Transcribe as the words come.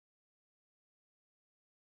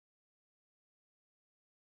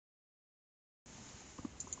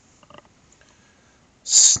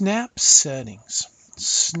Snap settings.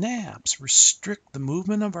 Snaps restrict the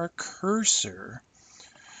movement of our cursor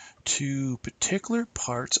to particular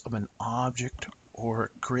parts of an object or a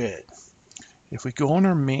grid. If we go in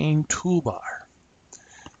our main toolbar,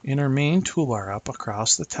 up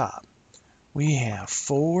across the top, we have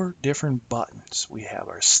 4 different buttons. We have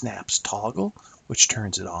our snaps toggle, which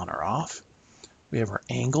turns it on or off. We have our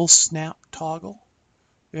angle snap toggle.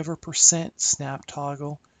 We have our percent snap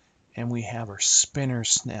toggle, and we have our spinner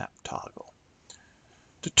snap toggle.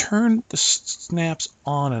 To turn the snaps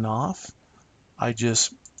on and off, I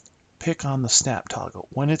just pick on the snap toggle.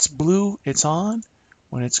 When it's blue, it's on.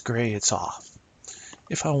 When it's gray, it's off.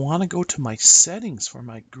 If I want to go to my settings for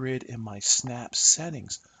my grid and my snap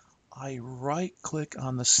settings, I right-click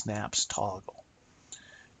on the snaps toggle.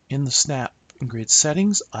 In the snap and grid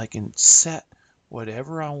settings, I can set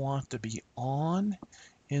whatever I want to be on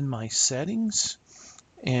in my settings,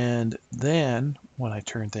 and then when I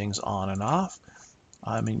turn things on and off,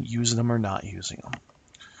 I'm using them or not using them.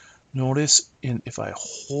 Notice if I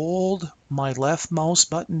hold my left mouse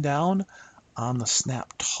button down on the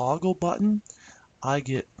snap toggle button, I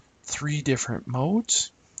get 3 different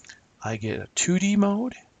modes. I get a 2D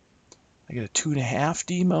mode, I get a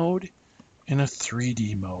 2.5D mode, and a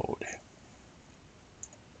 3D mode.